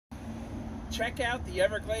Check out the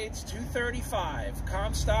Everglades 235,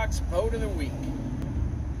 Comstock's Boat of the Week.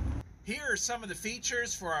 Here are some of the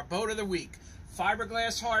features for our Boat of the Week.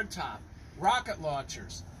 Fiberglass hardtop, rocket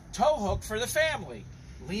launchers, tow hook for the family,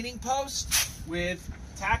 leaning post with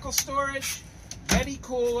tackle storage, Yeti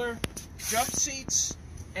cooler, jump seats,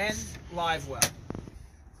 and live well.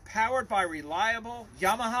 Powered by reliable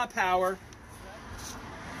Yamaha power,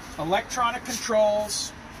 electronic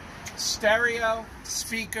controls, stereo,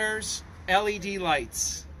 speakers, LED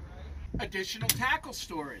lights. Additional tackle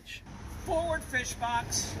storage, forward fish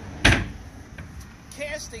box,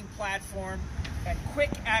 casting platform, and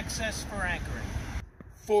quick access for anchoring.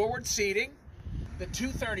 Forward seating. The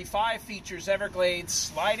 235 features Everglades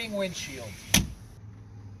sliding windshield.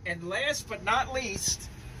 And last but not least,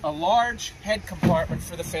 a large head compartment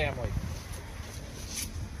for the family.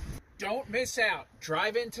 Don't miss out.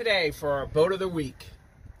 Drive in today for our Boat of the Week.